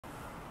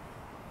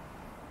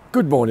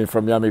Good morning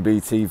from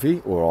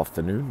yammybtv, or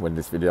afternoon when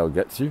this video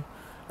gets you.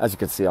 As you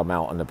can see, I'm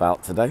out and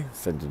about today,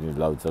 sending you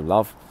loads of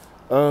love.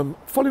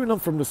 Following on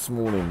from this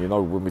morning, you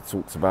know, when we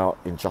talked about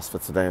in Just for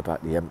Today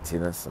about the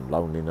emptiness and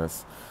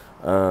loneliness,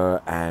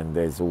 and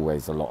there's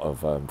always a lot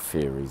of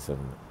theories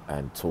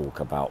and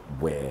talk about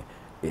where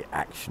it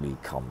actually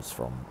comes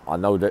from. I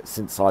know that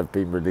since I've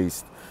been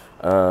released,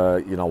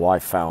 you know, I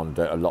found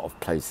that a lot of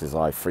places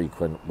I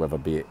frequent, whether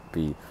it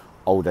be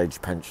old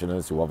age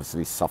pensioners who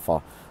obviously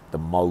suffer the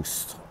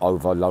most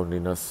over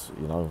loneliness,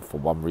 you know, for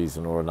one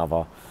reason or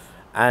another,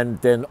 and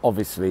then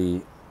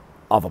obviously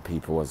other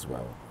people as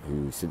well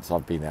who, since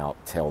I've been out,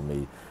 tell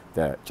me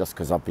that just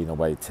because I've been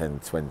away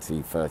 10,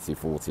 20, 30,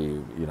 40,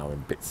 you know, in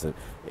bits of,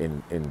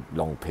 in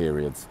long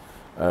periods,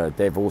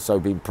 they've also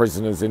been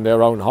prisoners in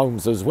their own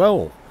homes as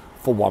well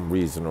for one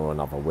reason or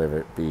another, whether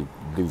it be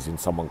losing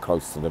someone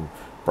close to them,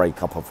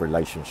 breakup of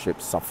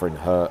relationships, suffering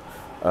hurt,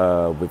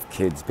 with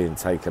kids being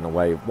taken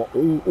away,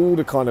 all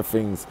the kind of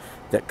things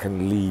that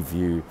can leave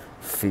you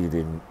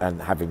feeling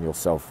and having your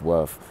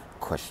self-worth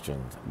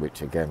questioned,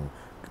 which again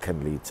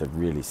can lead to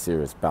really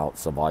serious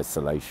bouts of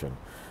isolation.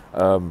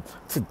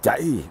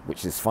 Today,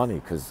 which is funny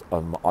because I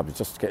was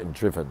just getting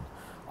driven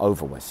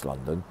over West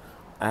London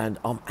and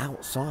I'm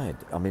outside.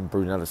 I'm in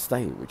Brunel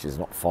Estate, which is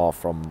not far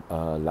from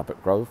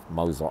Labatt Grove,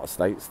 Mozart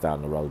Estates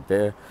down the road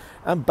there,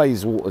 and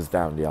Bayswater's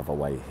down the other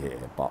way here.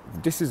 But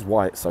this is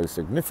why it's so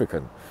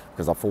significant,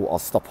 because I thought I'll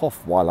stop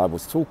off while I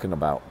was talking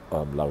about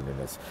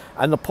loneliness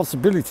and the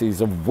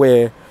possibilities of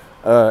where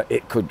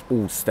it could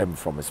all stem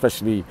from,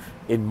 especially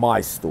in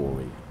my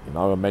story. You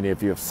know, many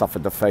of you have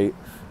suffered the fate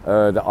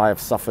that I have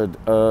suffered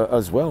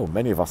as well.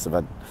 Many of us have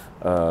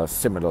had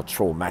similar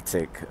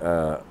traumatic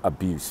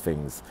abuse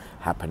things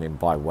happening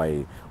by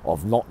way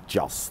of not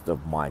just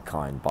of my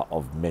kind, but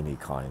of many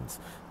kinds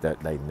that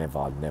they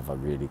never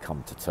really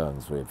come to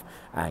terms with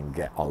and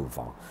get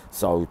over.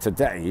 So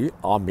today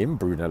I'm in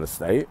Brunel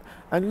Estate,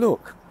 and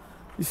look,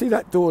 you see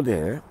that door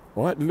there,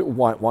 right? The little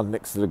white one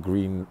next to the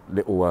green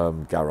little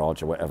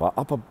garage or whatever.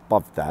 Up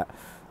above that,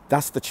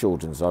 that's the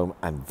children's home,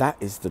 and that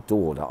is the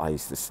door that I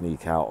used to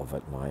sneak out of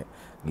at night,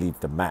 leave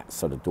the mat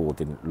so the door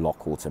didn't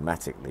lock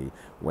automatically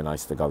when I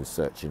used to go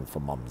searching for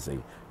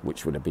Mumsy,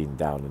 which would have been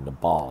down in the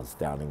bars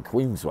down in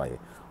Queensway.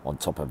 On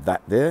top of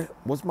that there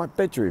was my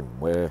bedroom,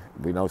 where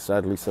we know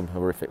sadly some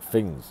horrific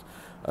things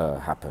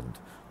happened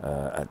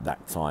at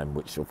that time,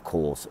 which of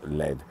course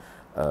led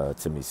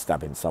to me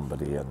stabbing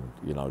somebody, and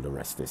you know, the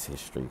rest is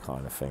history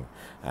kind of thing.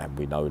 And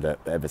we know that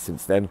ever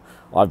since then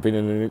I've been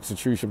in an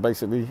institution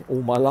basically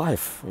all my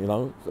life, you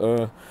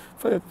know.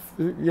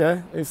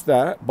 Yeah, it's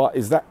that, but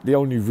is that the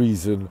only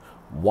reason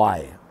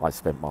why I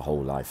spent my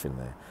whole life in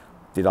there?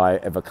 Did I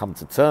ever come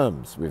to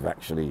terms with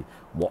actually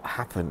what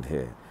happened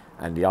here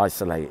and the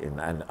isolating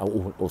and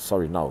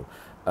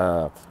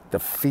the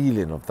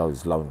feeling of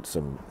those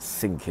lonesome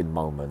sinking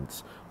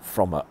moments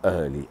from an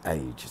early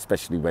age,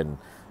 especially when,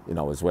 you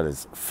know, as well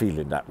as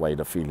feeling that way,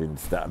 the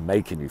feelings that are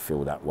making you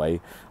feel that way,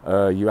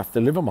 you have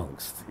to live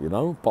amongst, you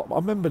know. But I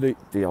remember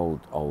the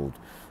old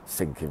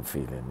sinking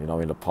feeling, you know.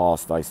 In the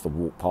past, I used to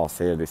walk past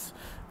here, this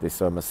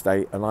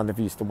estate, and I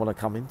never used to want to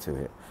come into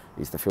it. It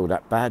used to feel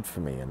that bad for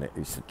me, and it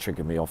used to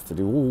trigger me off to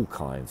do all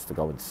kinds, to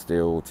go and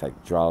steal,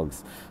 take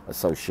drugs,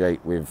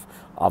 associate with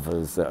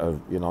others that are,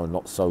 you know,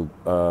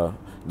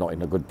 not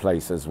in a good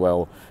place as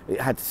well.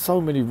 It had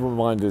so many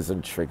reminders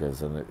and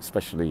triggers, and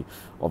especially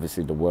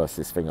obviously the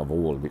worstest thing of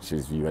all, which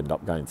is you end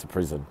up going to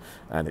prison,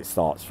 and it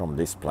starts from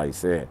this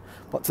place here.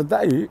 But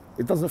today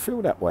it doesn't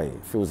feel that way.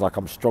 It feels like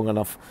I'm strong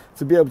enough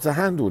to be able to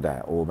handle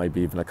that. Or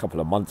maybe even a couple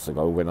of months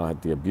ago when I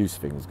had the abuse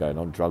things going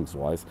on drugs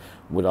wise,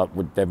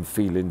 would them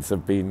feelings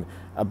have been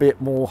a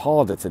bit more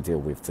harder to deal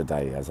with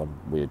today as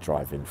we're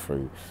driving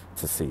through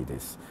to see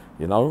this,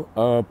 you know.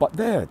 But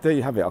there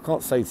you have it. I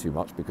can't say too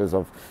much because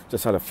I've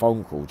just had a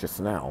phone call just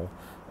now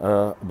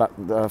about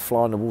the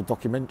Fly on the Wall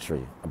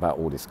documentary about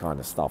all this kind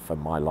of stuff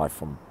and my life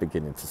from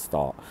beginning to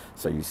start.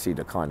 So you see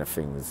the kind of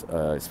things,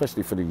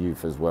 especially for the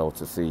youth as well,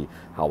 to see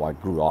how I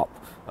grew up,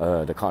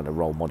 the kind of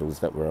role models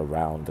that were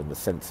around, and the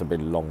sense of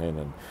belonging,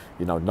 and,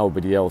 you know,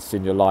 nobody else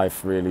in your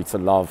life really to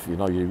love. You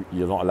know,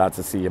 you're not allowed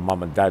to see your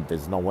mum and dad.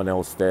 There's no one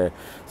else there.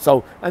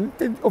 So, and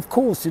then of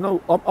course, you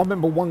know, I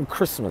remember one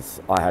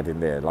Christmas I had in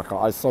there, like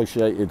I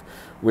associated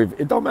with,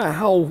 it don't matter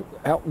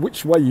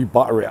which way you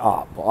butter it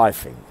up, I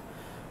think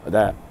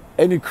that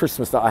any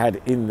Christmas that I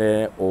had in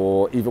there,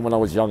 or even when I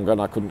was younger and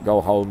I couldn't go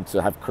home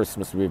to have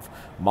Christmas with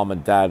mum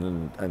and dad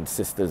and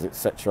sisters,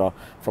 etc.,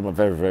 from a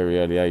very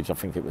early age. I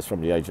think it was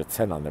from the age of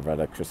 10 I never had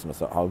a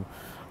Christmas at home.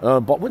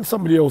 But when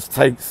somebody else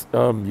takes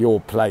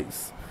your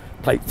place,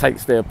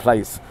 takes their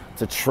place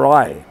to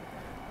try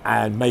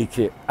and make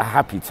it a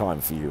happy time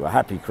for you, a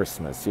happy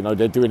Christmas, you know,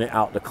 they're doing it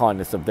out of the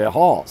kindness of their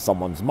heart.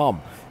 Someone's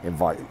mum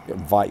invite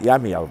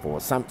Yammy over or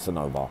Samson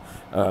over,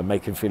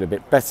 make him feel a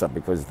bit better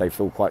because they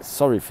feel quite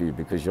sorry for you,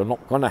 because you're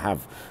not going to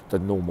have the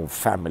normal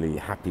family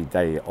happy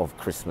day of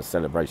Christmas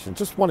celebration.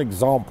 Just one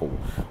example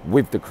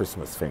with the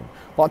Christmas thing.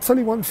 But I'll tell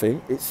you one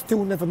thing, it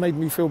still never made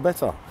me feel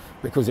better,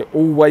 because it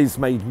always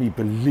made me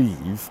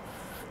believe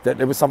that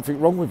there was something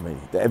wrong with me,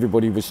 that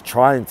everybody was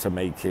trying to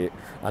make it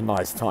a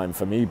nice time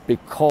for me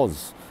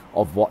because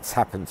of what's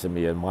happened to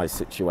me and my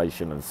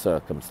situation and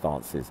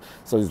circumstances.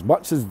 So as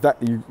much as that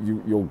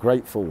you're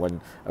grateful and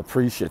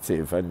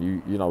appreciative, and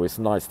you know it's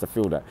nice to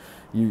feel that,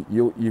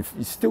 you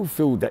still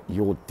feel that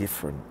you're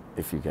different,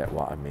 if you get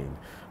what I mean,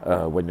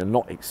 when you're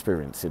not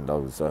experiencing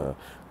those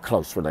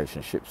close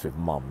relationships with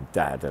mum,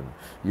 dad, and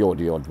you're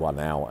the odd one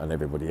out, and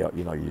everybody else,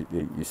 you know,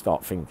 you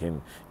start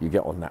thinking, you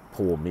get on that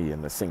poor me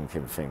and the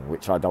sinking thing,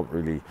 which I don't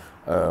really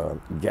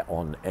get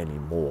on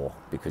anymore,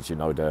 because you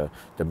know the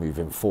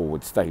moving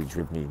forward stage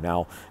with me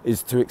now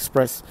is to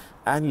express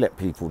and let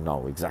people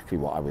know exactly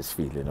what I was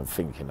feeling and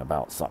thinking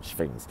about such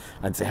things,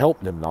 and to help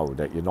them know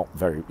that you're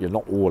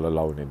not all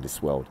alone in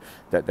this world,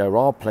 that there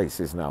are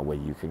places now where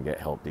you can get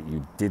help that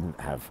you didn't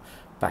have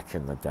back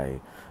in the day.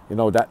 You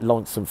know, that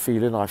lonesome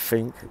feeling, I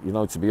think, you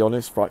know, to be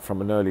honest, right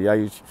from an early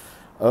age,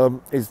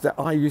 is that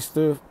I used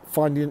to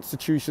find the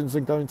institutions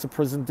and going to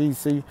prison,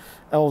 DC,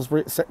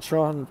 Ellsbury,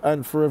 etc.,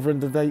 and forever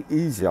and a day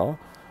easier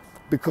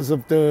because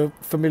of the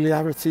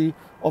familiarity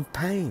of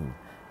pain,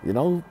 you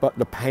know. But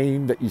the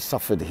pain that you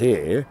suffered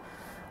here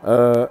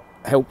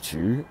helped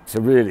you to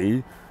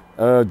really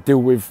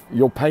deal with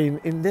your pain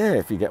in there,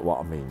 if you get what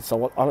I mean.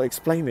 So I'll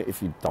explain it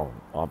if you don't,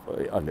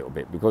 a little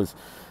bit, because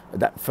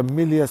that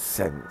familiar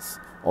sense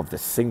of the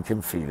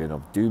sinking feeling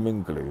of doom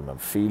and gloom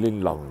and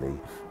feeling lonely,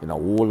 you know,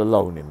 all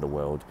alone in the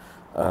world,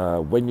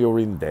 when you're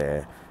in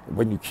there,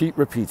 when you keep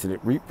repeating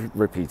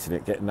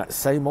it, getting that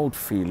same old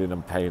feeling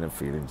and pain and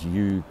feelings,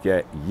 you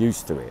get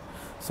used to it.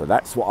 So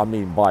that's what I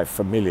mean by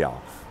familiar.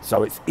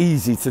 So it's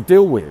easy to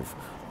deal with,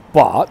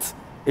 but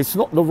it's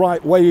not the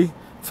right way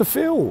to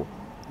feel.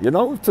 You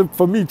know,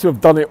 for me to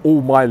have done it all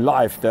my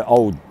life, that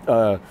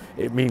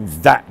it means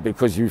that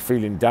because you're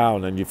feeling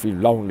down and you feel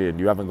lonely and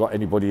you haven't got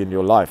anybody in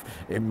your life,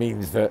 it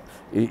means that,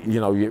 you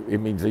know, it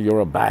means that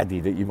you're a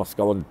baddie, that you must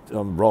go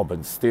and rob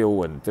and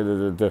steal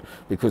and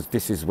because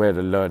this is where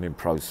the learning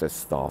process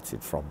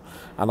started from.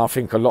 And I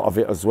think a lot of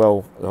it as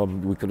well,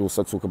 we could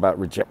also talk about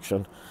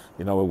rejection.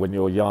 You know, when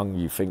you're young,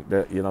 you think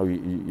that, you know,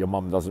 your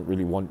mum doesn't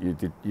really want you.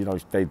 You know,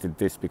 they did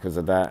this because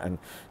of that, and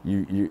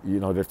you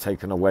know, they've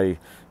taken away,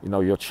 you know,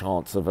 your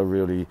chance of a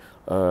really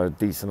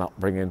decent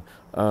upbringing,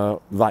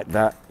 like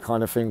that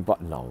kind of thing.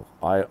 But no,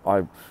 I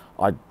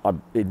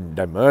in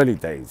them early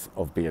days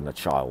of being a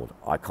child,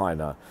 I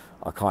kind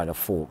of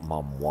thought,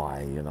 Mum,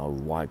 why, you know,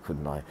 why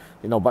couldn't I,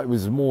 you know? But it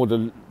was more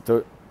the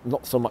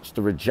not so much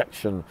the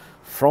rejection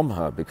from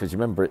her, because you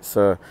remember it's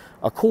a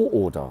court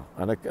order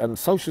and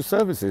social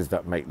services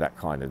that make that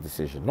kind of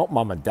decision, not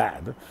mum and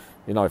dad.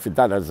 You know, if your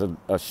dad has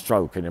a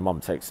stroke and your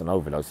mum takes an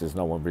overdose, there's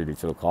no one really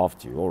to look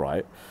after you, all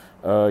right.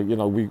 You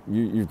know,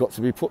 you've got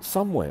to be put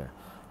somewhere,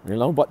 you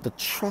know. But the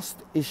trust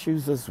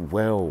issues as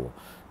well,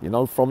 you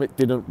know, from it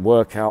didn't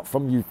work out,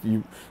 from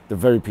you the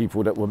very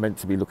people that were meant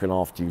to be looking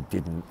after you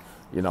didn't,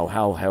 you know.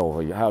 How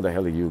the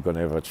hell are you going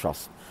to ever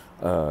trust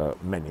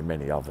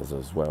many others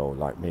as well?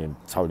 Like me and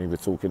Tony were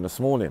talking this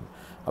morning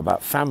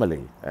about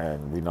family,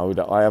 and we know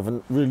that I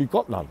haven't really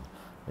got none,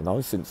 you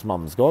know, since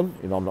mum's gone.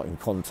 You know, I'm not in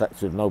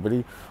contact with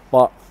nobody.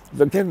 But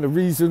again, the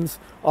reasons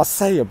I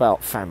say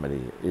about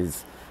family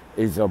is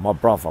my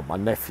brother, my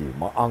nephew,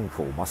 my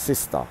uncle, my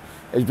sister,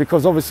 is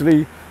because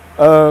obviously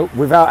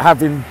without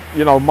having,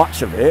 you know,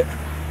 much of it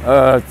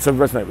to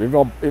resonate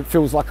with, it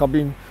feels like I've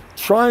been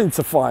trying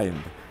to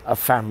find a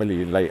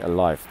family in later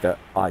life that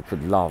I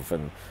could love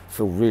and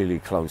feel really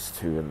close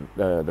to, and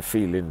the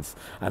feelings.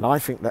 And I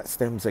think that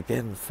stems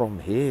again from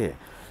here,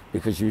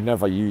 because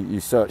you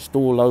searched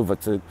all over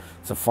to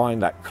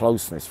find that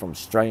closeness from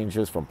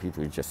strangers, from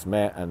people you just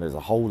met, and there's a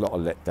whole lot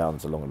of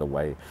letdowns along the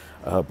way.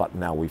 But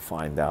now we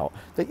find out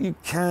that you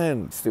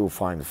can still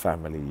find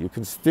family. You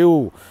can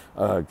still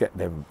get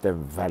them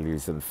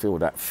values and feel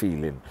that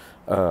feeling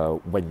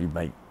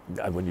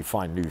when you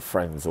find new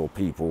friends or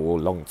people or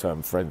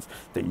long-term friends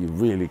that you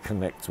really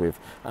connect with.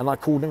 And I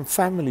call them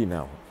family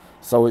now.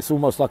 So it's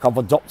almost like I've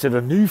adopted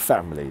a new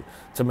family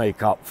to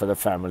make up for the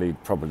family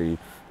probably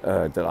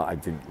that I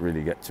didn't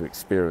really get to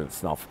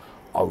experience enough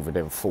over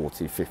them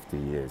 40, 50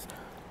 years.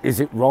 Is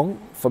it wrong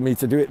for me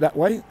to do it that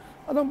way?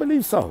 I don't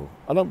believe so.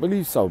 I don't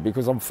believe so,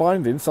 because I'm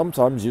finding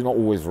sometimes you're not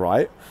always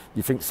right.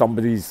 You think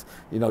somebody's,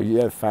 you know,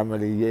 yeah,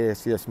 family,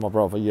 yes, my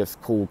brother, yes,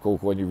 cool,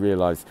 when you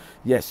realise,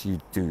 yes,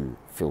 you do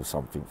feel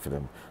something for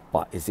them.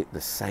 But is it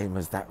the same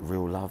as that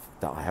real love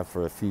that I have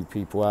for a few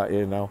people out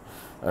here now?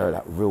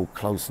 That real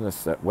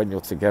closeness, that when you're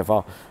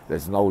together,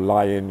 there's no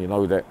lying, you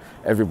know, that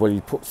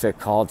everybody puts their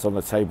cards on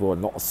the table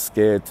and not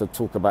scared to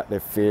talk about their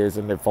fears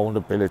and their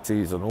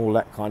vulnerabilities and all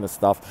that kind of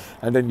stuff.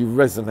 And then you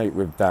resonate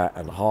with that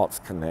and hearts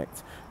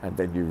connect. And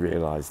then you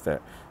realise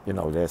that, you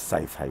know, they're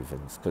safe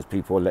havens, because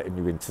people are letting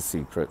you into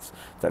secrets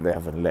that they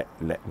haven't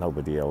let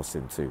nobody else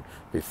into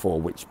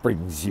before, which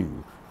brings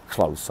you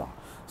closer.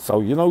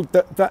 So, you know,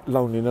 that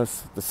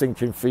loneliness, the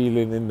sinking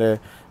feeling in there,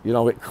 you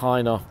know, it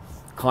kind of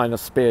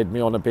spared me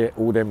on a bit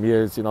all them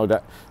years, you know,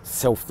 that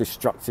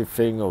self-destructive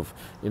thing of,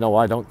 you know,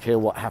 I don't care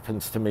what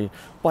happens to me.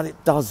 But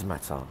it does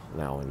matter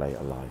now in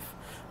later life.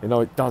 You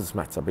know, it does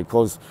matter,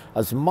 because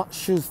as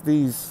much as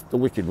the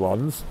wicked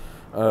ones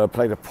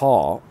played a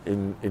part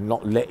in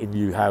not letting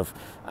you have,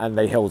 and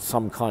they held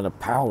some kind of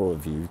power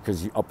over you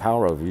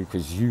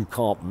because you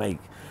can't make,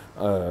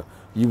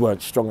 you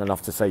weren't strong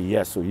enough to say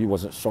yes, or you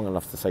wasn't strong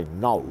enough to say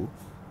no.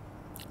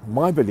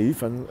 My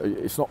belief, and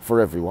it's not for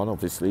everyone,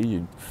 obviously,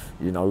 you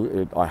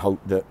know, I hope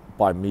that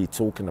by me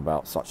talking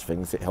about such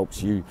things, it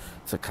helps you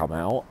to come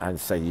out and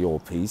say your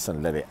piece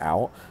and let it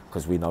out,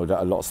 because we know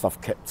that a lot of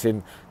stuff kept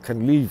in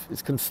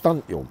can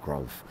stunt your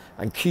growth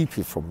and keep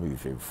you from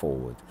moving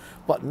forward.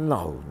 But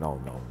no.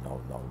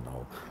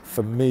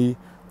 For me,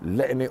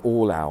 letting it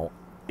all out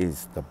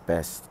is the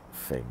best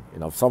thing. You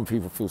know, some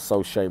people feel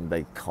so ashamed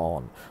they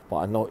can't, but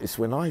I notice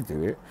when I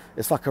do it,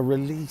 it's like a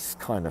release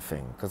kind of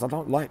thing, because I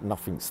don't like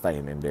nothing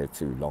staying in there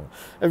too long.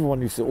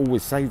 Everyone used to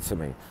always say to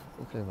me,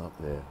 look him up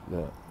there,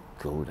 look,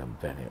 Gordon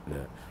Bennett,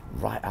 look,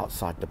 right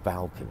outside the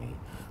balcony,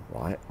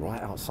 right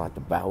outside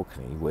the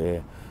balcony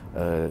where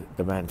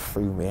the man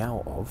threw me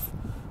out of,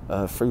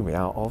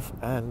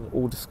 and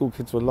all the school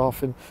kids were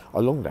laughing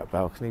along that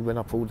balcony when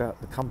I pulled out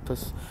the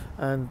compass,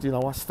 and, you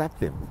know, I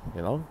stabbed him,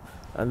 you know.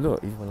 And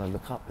look, even when I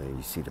look up there,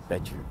 you see the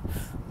bedroom,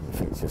 and you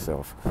think to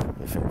yourself,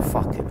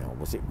 fucking hell,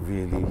 was it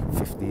really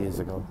 50 years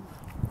ago,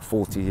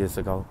 40 years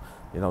ago,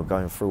 you know,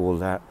 going through all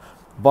that?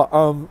 But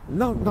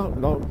no,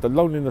 the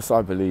loneliness,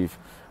 I believe,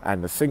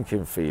 and the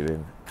sinking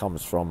feeling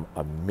comes from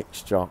a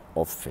mixture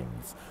of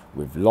things,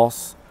 with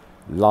loss,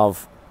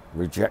 love,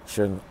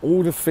 rejection,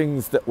 all the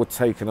things that were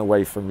taken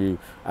away from you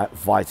at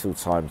vital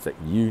times that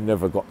you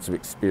never got to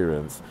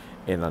experience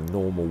in a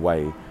normal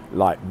way,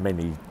 like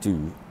many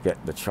do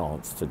get the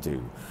chance to do,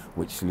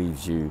 which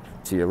leaves you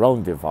to your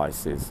own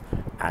devices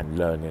and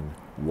learning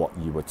what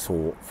you were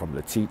taught from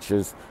the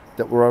teachers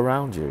that were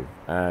around you.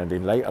 And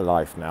in later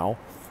life now,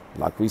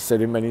 like we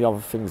said in many other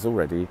things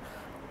already,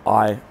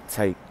 I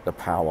take the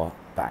power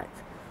back.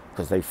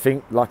 Because they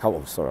think, like,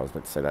 oh, sorry, I was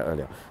meant to say that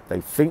earlier. They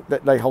think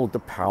that they hold the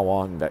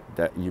power, and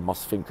that you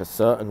must think a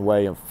certain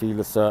way and feel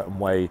a certain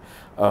way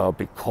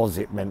because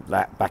it meant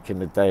that back in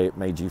the day it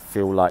made you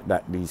feel like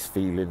that, these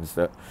feelings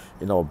that,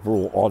 you know, are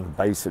brought on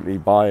basically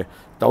by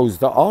those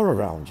that are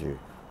around you.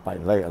 But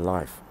in later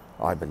life,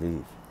 I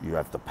believe you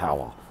have the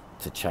power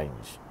to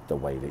change the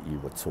way that you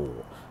were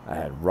taught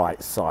and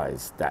right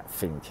size that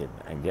thinking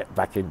and get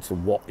back into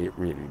what it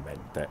really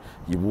meant. That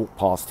you walk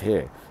past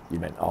here, you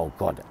meant, oh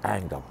God,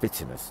 anger,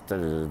 bitterness, da,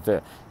 da, da, da.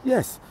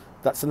 Yes,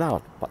 that's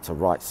allowed, but to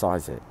right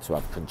size it, to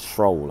have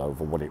control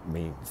over what it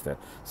means, that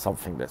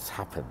something that's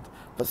happened,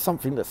 but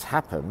something that's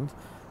happened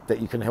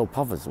that you can help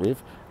others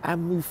with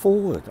and move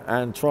forward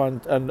and try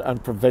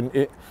and prevent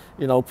it,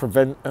 you know,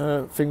 prevent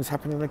things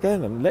happening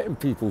again, and letting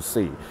people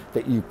see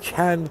that you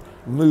can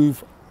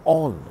move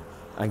on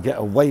and get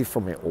away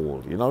from it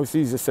all. You know, it's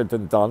easier said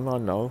than done, I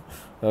know.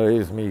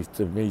 Here's me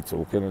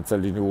talking and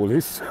telling you all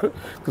this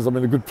because I'm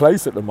in a good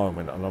place at the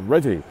moment and I'm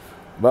ready.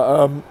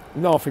 But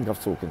no, I think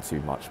I've talking too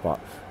much. But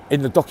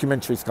in the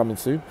documentaries coming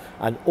soon,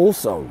 and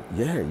also,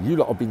 yeah, you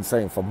lot have been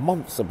saying for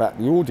months about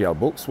the audio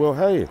books. Well,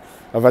 hey,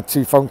 I've had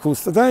 2 phone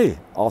calls today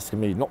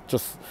asking me not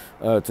just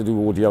to do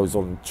audios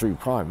on true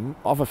crime,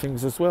 other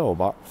things as well,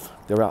 but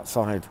they're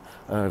outside,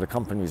 the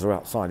companies are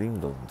outside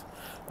England.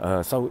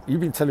 So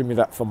you've been telling me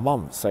that for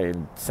months,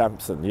 saying,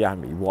 Samson,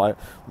 Yammy,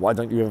 why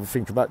don't you ever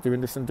think about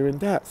doing this and doing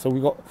that? So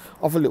we've got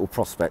other little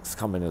prospects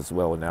coming as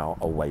well now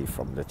away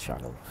from the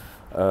channel.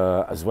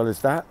 As well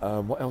as that,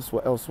 what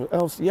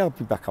else? Yeah, I'll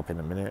be back up in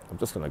a minute. I'm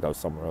just going to go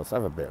somewhere else,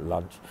 have a bit of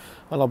lunch,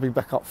 and I'll be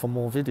back up for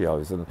more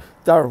videos. And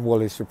Darren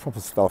Wallace, your proper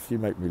stuff, you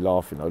make me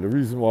laugh, you know. The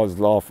reason why I was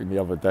laughing the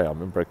other day, I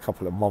remember a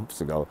couple of months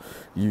ago,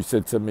 you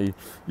said to me,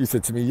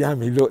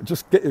 Yammy, look,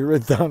 just get your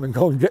head down and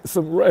go and get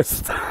some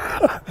rest.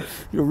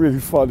 You're really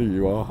funny,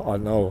 you are. I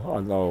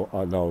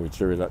know,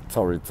 during that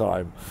torrid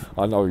time.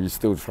 I know you're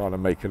still trying to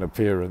make an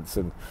appearance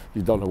and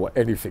you don't know what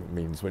anything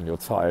means when you're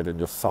tired and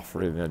you're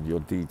suffering and you're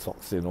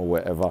detoxing or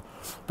whatever.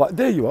 But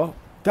there you are.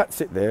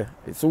 That's it there.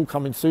 It's all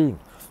coming soon.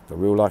 The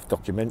real life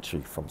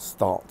documentary from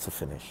start to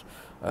finish.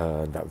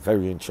 That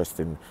very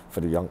interesting for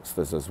the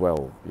youngsters as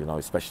well, you know,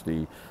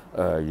 especially,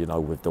 you know,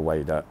 with the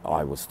way that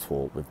I was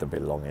taught with the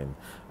belonging,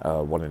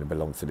 wanting to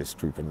belong to this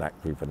group and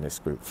that group and this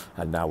group.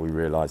 And now we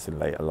realise in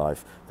later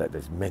life that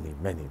there's many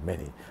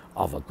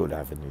other good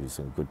avenues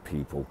and good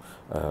people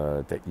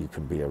that you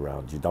can be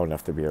around. You don't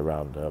have to be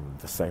around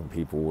the same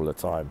people all the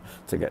time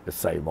to get the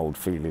same old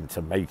feeling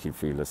to make you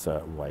feel a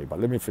certain way. But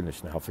let me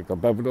finish now. I think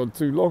I've babbled on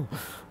too long.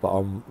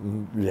 But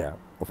yeah,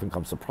 I think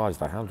I'm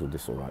surprised I handled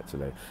this all right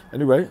today.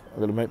 Anyway, I'm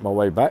going to make my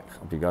way back.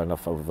 I'll be going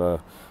off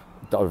over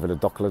the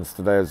Docklands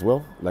today as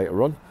well,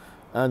 later on.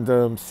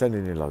 And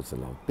sending you loads of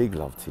love. Big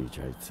love,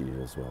 TJ, to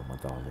you as well, my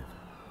darling.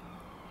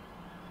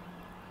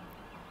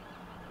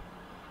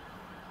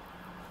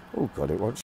 Oh God, it won't